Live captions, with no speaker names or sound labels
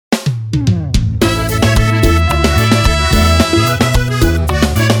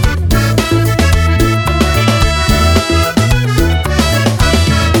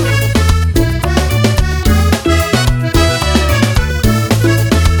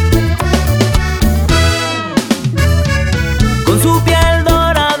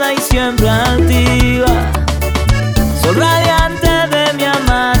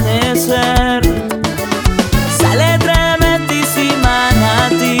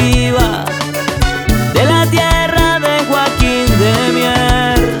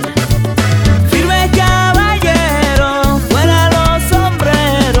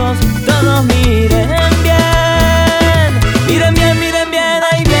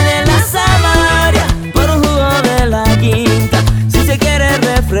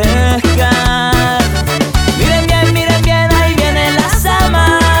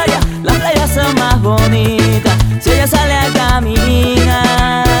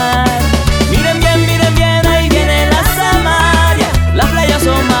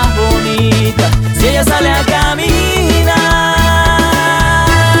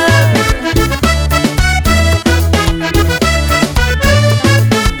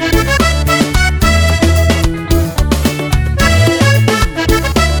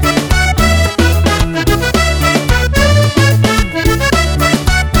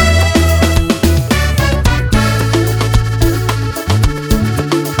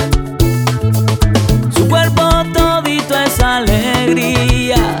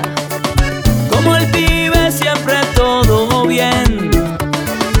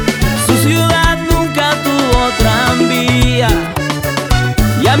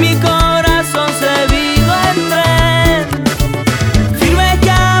Ya mi corazón se vino en tren. Firme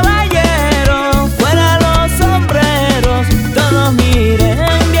caballero, fuera los sombreros, todos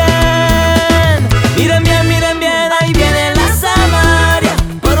miren bien. Miren bien, miren bien, ahí viene la Samaria,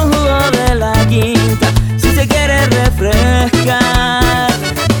 por un jugo de la quinta, si se quiere refrescar.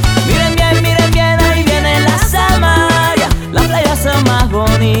 Miren bien, ahí viene la Samaria, las playas son más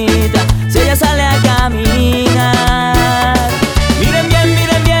bonitas si ella sale a caminar.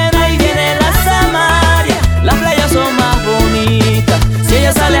 Miren bien, ahí viene la Samaria, las playas son más bonitas si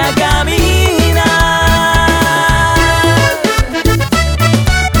ella sale a caminar.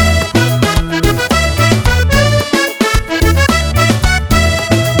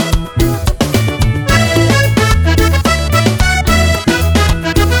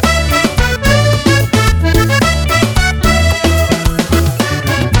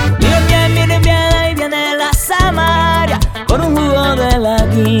 Por un jugo de la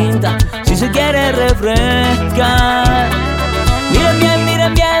quinta, si se quiere refrescar.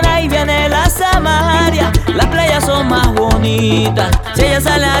 Miren bien, ahí viene la Samaria, las playas son más bonitas si ella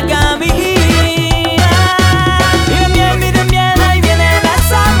sale a caminar.